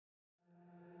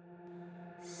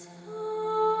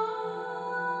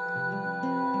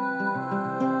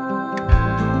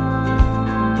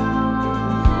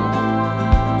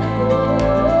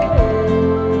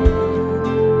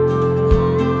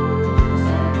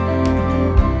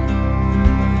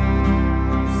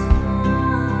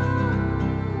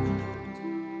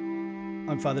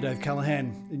Father Dave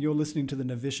Callaghan, and you're listening to The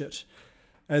Novitiate.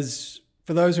 As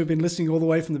for those who have been listening all the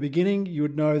way from the beginning, you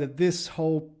would know that this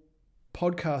whole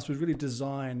podcast was really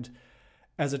designed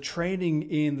as a training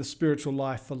in the spiritual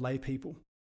life for lay people.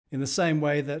 In the same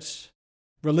way that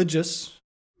religious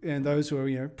and those who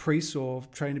are, priests or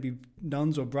trained to be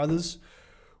nuns or brothers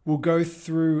will go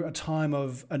through a time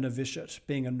of a novitiate,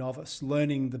 being a novice,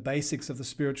 learning the basics of the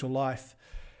spiritual life.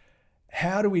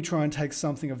 How do we try and take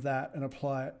something of that and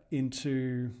apply it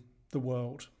into the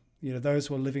world? Those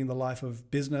who are living the life of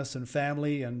business and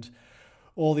family and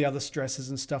all the other stresses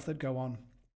and stuff that go on.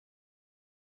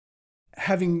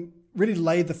 Having really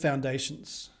laid the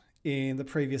foundations in the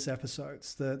previous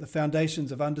episodes, the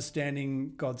foundations of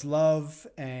understanding God's love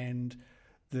and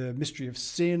the mystery of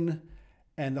sin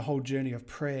and the whole journey of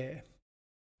prayer,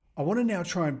 I want to now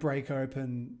try and break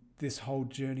open this whole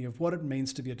journey of what it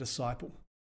means to be a disciple.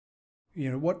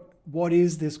 What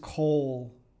is this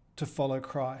call to follow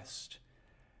Christ?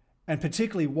 And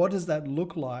particularly, what does that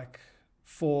look like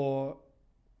for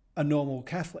a normal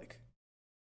Catholic?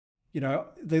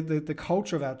 The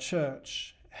culture of our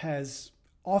church has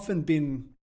often been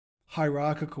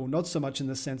hierarchical, not so much in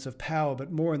the sense of power,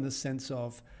 but more in the sense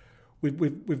of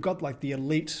we've got like the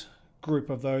elite group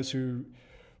of those who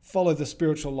follow the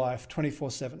spiritual life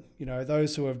 24/7.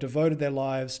 Those who have devoted their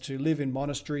lives to live in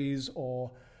monasteries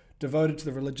or devoted to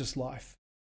the religious life.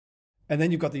 And then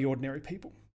you've got the ordinary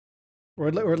people. Or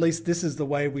at least this is the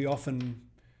way we often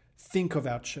think of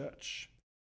our church.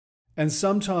 And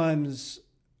sometimes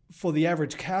for the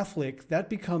average Catholic, that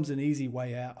becomes an easy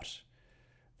way out.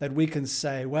 That we can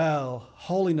say, well,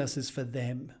 holiness is for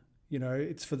them.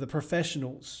 It's for the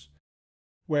professionals.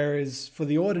 Whereas for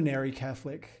the ordinary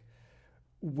Catholic,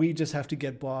 we just have to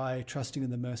get by trusting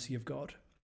in the mercy of God.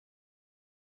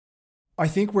 I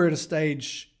think we're at a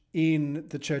stage in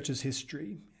the church's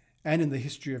history and in the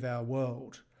history of our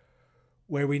world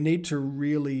where we need to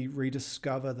really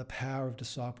rediscover the power of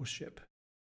discipleship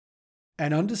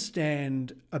and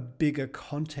understand a bigger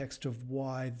context of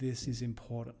why this is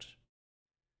important.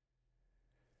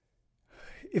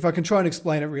 If I can try and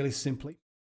explain it really simply,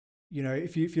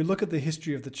 if you look at the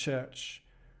history of the church,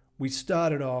 we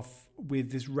started off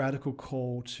with this radical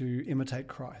call to imitate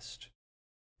Christ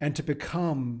and to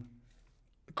become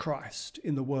Christ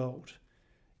in the world.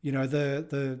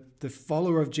 The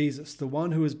follower of Jesus, the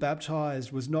one who was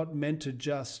baptized, was not meant to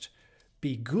just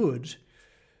be good,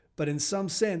 but in some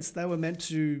sense they were meant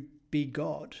to be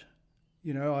God.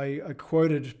 I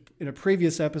quoted in a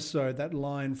previous episode that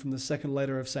line from the second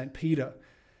letter of St. Peter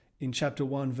in chapter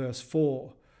 1, verse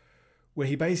 4, where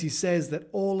he basically says that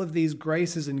all of these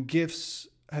graces and gifts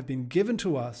have been given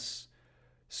to us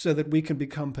so that we can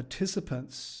become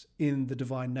participants in the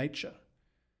divine nature.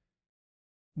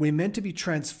 We're meant to be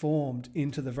transformed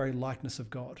into the very likeness of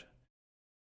God.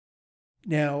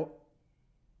 Now,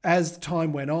 as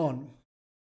time went on,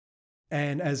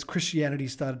 and as Christianity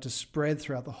started to spread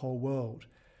throughout the whole world,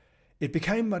 it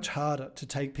became much harder to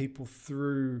take people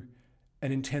through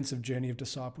an intensive journey of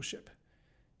discipleship.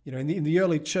 In the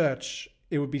early church,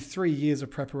 it would be 3 years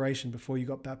of preparation before you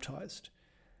got baptized.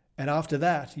 And after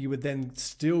that, you would then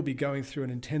still be going through an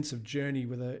intensive journey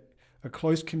with a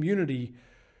close community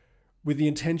with the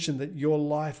intention that your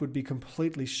life would be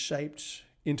completely shaped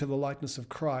into the likeness of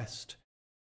Christ,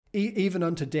 even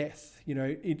unto death,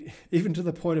 even to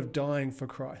the point of dying for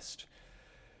Christ.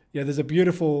 There's a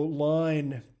beautiful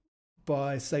line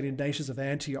by St. Ignatius of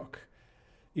Antioch.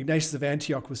 Ignatius of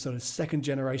Antioch was sort of second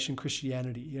generation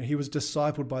Christianity. He was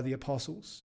discipled by the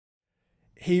apostles.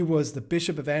 He was the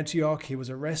bishop of Antioch. He was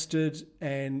arrested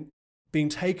and being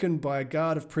taken by a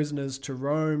guard of prisoners to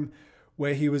Rome,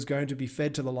 where he was going to be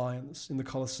fed to the lions in the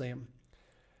Colosseum.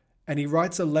 And he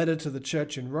writes a letter to the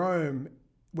church in Rome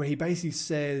where he basically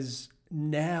says,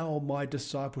 now my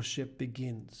discipleship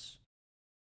begins.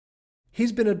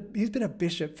 He's been a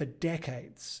bishop for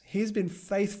decades. He's been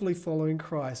faithfully following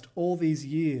Christ all these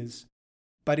years.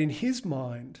 But in his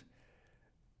mind,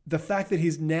 the fact that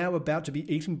he's now about to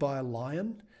be eaten by a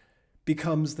lion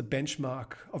becomes the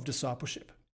benchmark of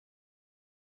discipleship.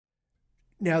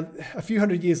 Now, a few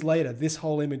hundred years later, this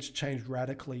whole image changed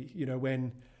radically.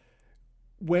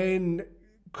 When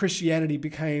Christianity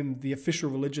became the official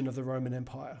religion of the Roman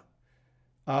Empire,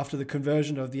 after the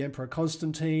conversion of the Emperor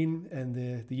Constantine and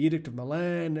the Edict of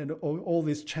Milan and all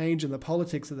this change in the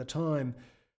politics at the time,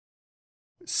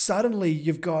 suddenly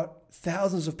you've got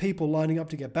thousands of people lining up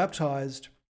to get baptized.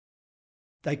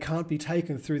 They can't be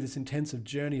taken through this intensive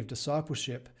journey of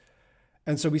discipleship.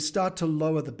 And so we start to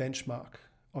lower the benchmark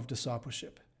of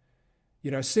discipleship.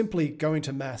 Simply going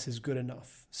to Mass is good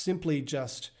enough. Simply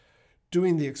just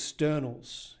doing the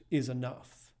externals is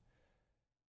enough.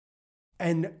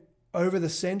 And over the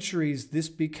centuries, this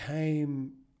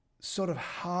became sort of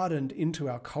hardened into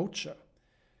our culture.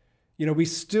 We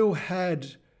still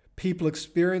had people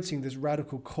experiencing this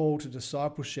radical call to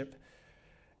discipleship,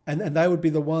 and they would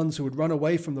be the ones who would run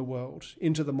away from the world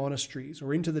into the monasteries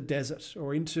or into the desert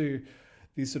or into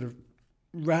these sort of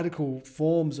radical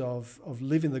forms of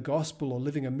living the gospel or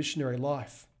living a missionary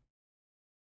life.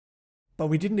 But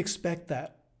we didn't expect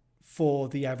that for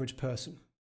the average person.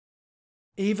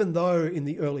 Even though in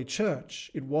the early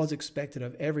church it was expected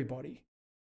of everybody,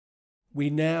 we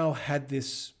now had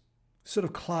this sort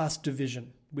of class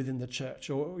division within the church,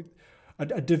 or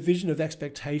a division of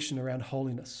expectation around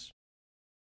holiness.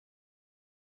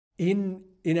 In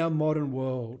our modern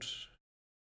world,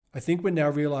 I think we're now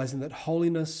realizing that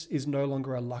holiness is no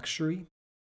longer a luxury,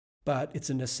 but it's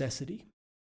a necessity.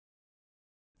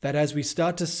 That as we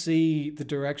start to see the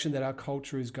direction that our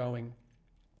culture is going,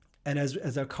 and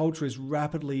as our culture is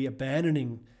rapidly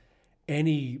abandoning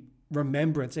any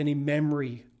remembrance, any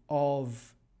memory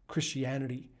of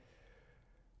Christianity,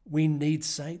 we need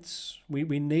saints.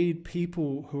 We need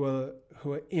people who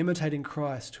are imitating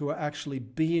Christ, who are actually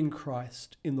being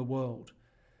Christ in the world.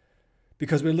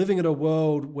 Because we're living in a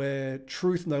world where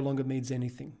truth no longer means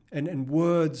anything, and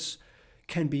words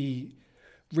can be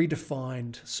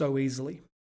redefined so easily.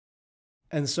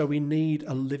 And so we need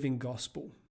a living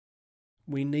gospel.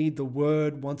 We need the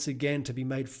word once again to be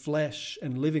made flesh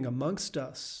and living amongst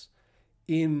us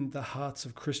in the hearts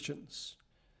of Christians.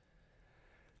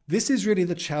 This is really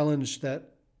the challenge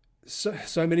that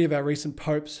so many of our recent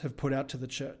popes have put out to the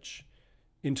church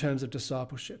in terms of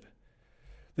discipleship.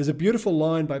 There's a beautiful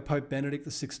line by Pope Benedict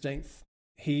XVI.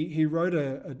 He wrote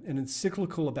an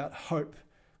encyclical about hope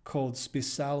called Spes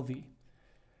Salvi.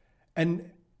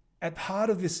 And at part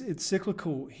of this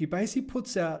encyclical, he basically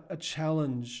puts out a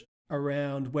challenge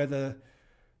around whether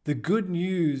the good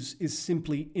news is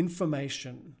simply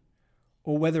information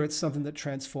or whether it's something that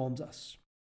transforms us.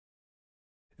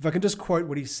 If I can just quote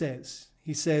what he says,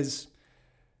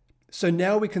 "So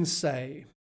now we can say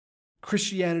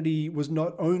Christianity was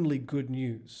not only good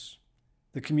news,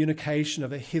 the communication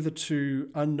of a hitherto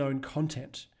unknown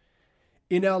content.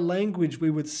 In our language, we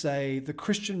would say the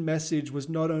Christian message was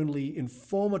not only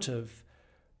informative,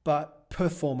 but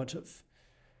performative.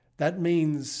 That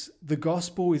means the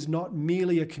gospel is not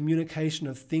merely a communication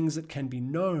of things that can be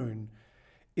known.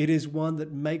 It is one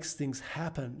that makes things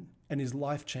happen and is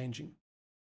life-changing.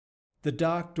 The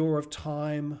dark door of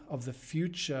time, of the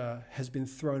future, has been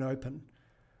thrown open.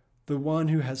 The one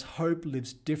who has hope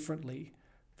lives differently.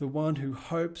 The one who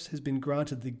hopes has been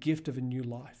granted the gift of a new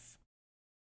life."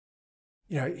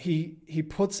 He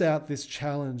puts out this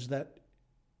challenge that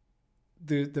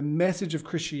the message of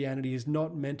Christianity is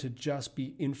not meant to just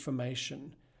be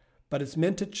information, but it's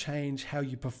meant to change how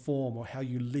you perform or how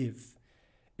you live.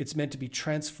 It's meant to be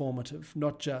transformative,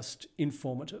 not just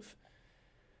informative.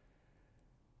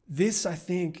 This, I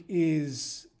think,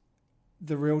 is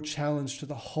the real challenge to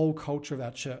the whole culture of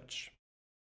our church.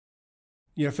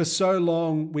 For so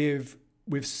long, we've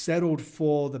settled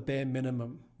for the bare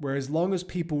minimum, where as long as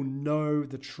people know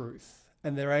the truth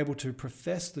and they're able to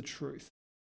profess the truth,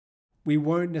 we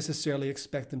won't necessarily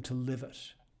expect them to live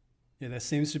it. There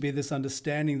seems to be this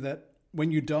understanding that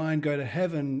when you die and go to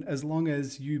heaven, as long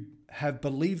as you have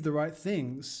believed the right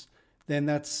things, then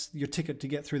that's your ticket to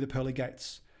get through the pearly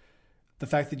gates. The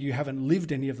fact that you haven't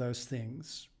lived any of those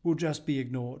things will just be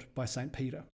ignored by St.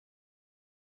 Peter.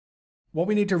 What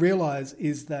we need to realize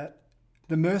is that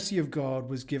the mercy of God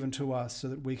was given to us so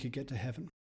that we could get to heaven.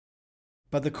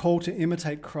 But the call to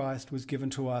imitate Christ was given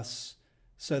to us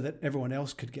so that everyone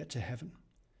else could get to heaven.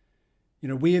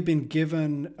 We have been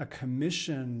given a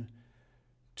commission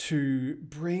to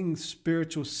bring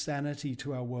spiritual sanity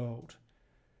to our world,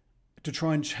 to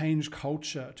try and change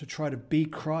culture, to try to be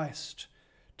Christ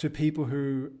to people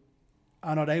who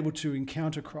are not able to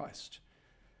encounter Christ,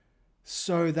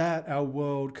 so that our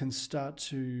world can start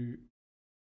to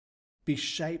be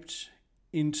shaped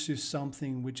into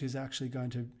something which is actually going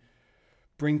to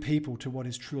bring people to what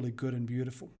is truly good and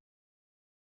beautiful.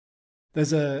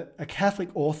 There's a Catholic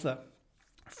author,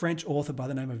 French author by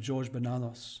the name of Georges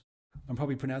Bernanos. I'm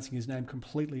probably pronouncing his name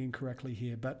completely incorrectly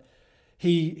here, but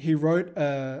he wrote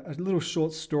a little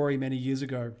short story many years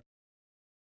ago,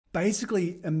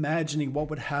 basically imagining what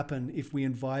would happen if we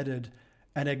invited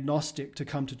an agnostic to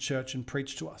come to church and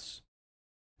preach to us.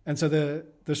 And so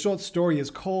the short story is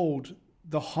called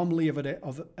The Homily of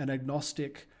an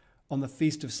Agnostic on the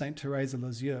Feast of Saint Therese of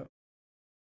Lisieux.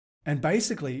 And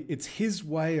basically, it's his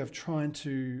way of trying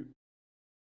to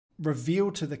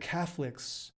reveal to the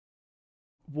Catholics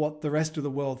what the rest of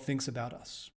the world thinks about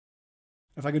us.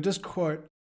 If I could just quote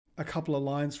a couple of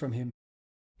lines from him.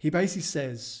 He basically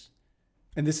says,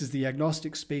 and this is the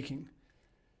agnostic speaking,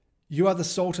 "You are the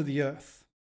salt of the earth.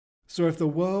 So if the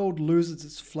world loses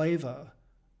its flavor,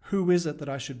 who is it that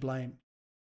I should blame?"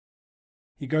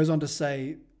 He goes on to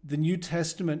say, "The New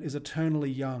Testament is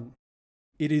eternally young.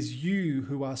 It is you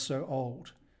who are so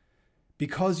old.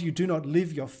 Because you do not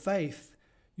live your faith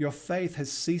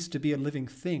has ceased to be a living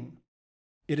thing.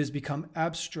 It has become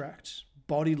abstract,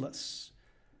 bodiless.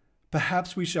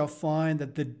 Perhaps we shall find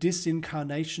that the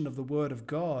disincarnation of the Word of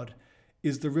God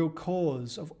is the real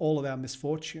cause of all of our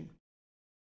misfortune.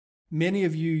 Many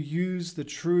of you use the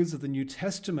truths of the New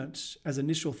Testament as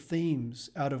initial themes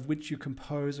out of which you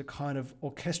compose a kind of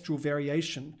orchestral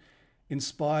variation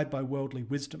inspired by worldly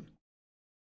wisdom."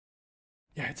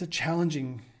 Yeah, it's a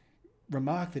challenging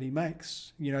remark that he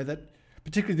makes, that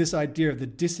particularly this idea of the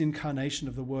disincarnation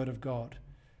of the Word of God,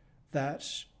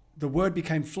 that the Word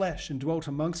became flesh and dwelt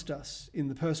amongst us in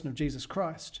the person of Jesus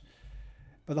Christ.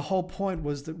 But the whole point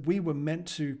was that we were meant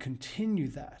to continue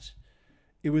that.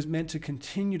 It was meant to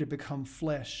continue to become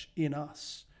flesh in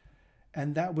us.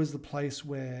 And that was the place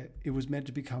where it was meant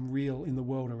to become real in the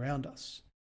world around us.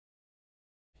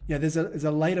 Yeah, there's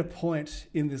a later point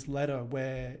in this letter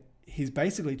where he's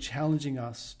basically challenging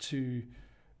us to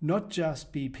not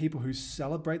just be people who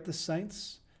celebrate the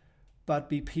saints, but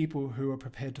be people who are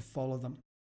prepared to follow them.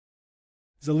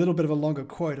 There's a little bit of a longer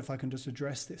quote if I can just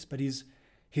address this, but he's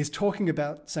talking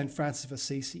about St. Francis of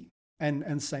Assisi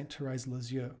and St. Therese of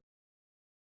Lisieux.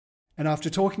 And after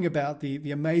talking about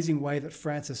the amazing way that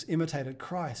Francis imitated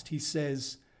Christ, he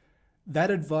says,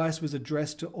 "That advice was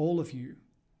addressed to all of you,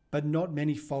 but not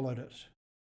many followed it.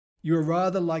 You are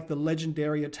rather like the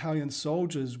legendary Italian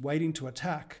soldiers waiting to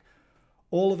attack.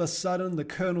 All of a sudden, the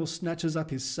colonel snatches up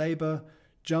his saber,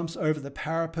 jumps over the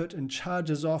parapet, and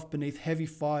charges off beneath heavy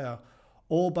fire,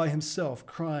 all by himself,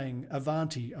 crying,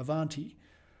 'Avanti, avanti,'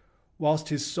 whilst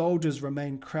his soldiers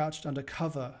remain crouched under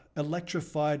cover,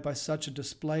 electrified by such a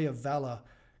display of valour,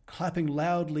 clapping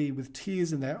loudly with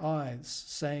tears in their eyes,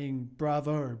 saying,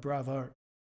 'Bravo, bravo.'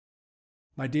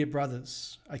 My dear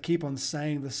brothers, I keep on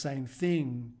saying the same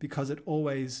thing because it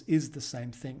always is the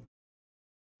same thing.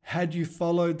 Had you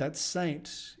followed that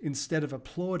saint instead of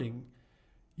applauding,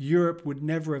 Europe would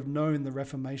never have known the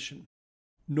Reformation,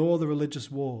 nor the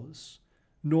religious wars,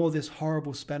 nor this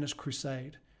horrible Spanish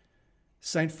crusade.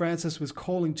 St. Francis was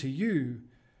calling to you,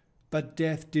 but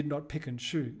death did not pick and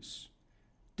choose.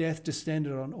 Death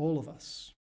descended on all of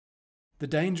us. The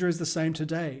danger is the same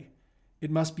today.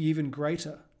 It must be even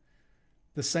greater.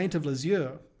 The Saint of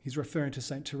Lisieux," he's referring to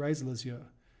St. Therese of Lisieux,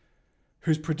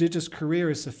 "whose prodigious career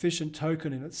is sufficient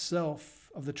token in itself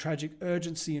of the tragic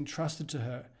urgency entrusted to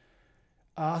her,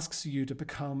 asks you to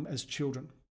become as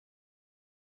children.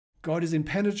 God is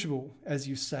impenetrable, as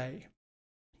you say,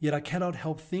 yet I cannot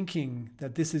help thinking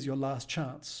that this is your last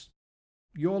chance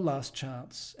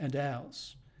and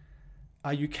ours.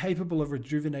 Are you capable of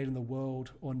rejuvenating the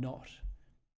world or not?"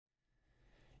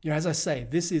 As I say,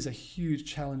 this is a huge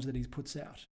challenge that he puts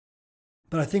out.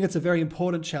 But I think it's a very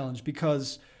important challenge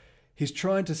because he's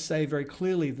trying to say very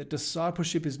clearly that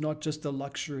discipleship is not just a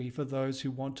luxury for those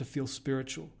who want to feel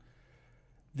spiritual.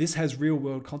 This has real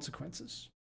world consequences.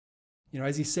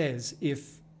 As he says,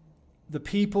 if the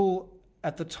people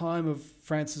at the time of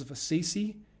Francis of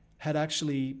Assisi had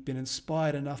actually been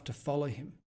inspired enough to follow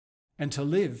him and to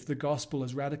live the gospel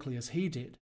as radically as he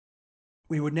did,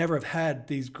 we would never have had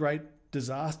these great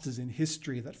disasters in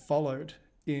history that followed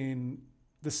in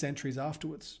the centuries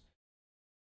afterwards.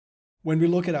 When we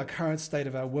look at our current state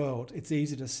of our world, it's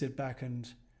easy to sit back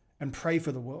and pray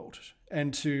for the world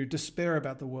and to despair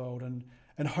about the world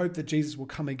and hope that Jesus will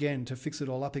come again to fix it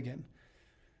all up again.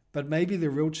 But maybe the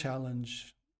real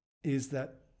challenge is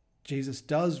that Jesus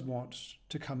does want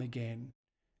to come again,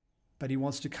 but he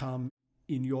wants to come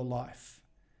in your life,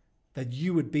 that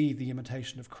you would be the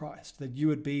imitation of Christ, that you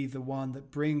would be the one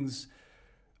that brings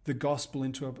the gospel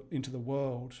into the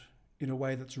world in a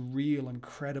way that's real and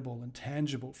credible and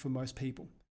tangible for most people.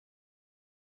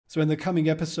 So in the coming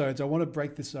episodes, I want to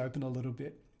break this open a little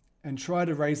bit and try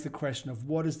to raise the question of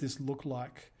what does this look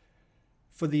like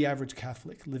for the average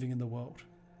Catholic living in the world?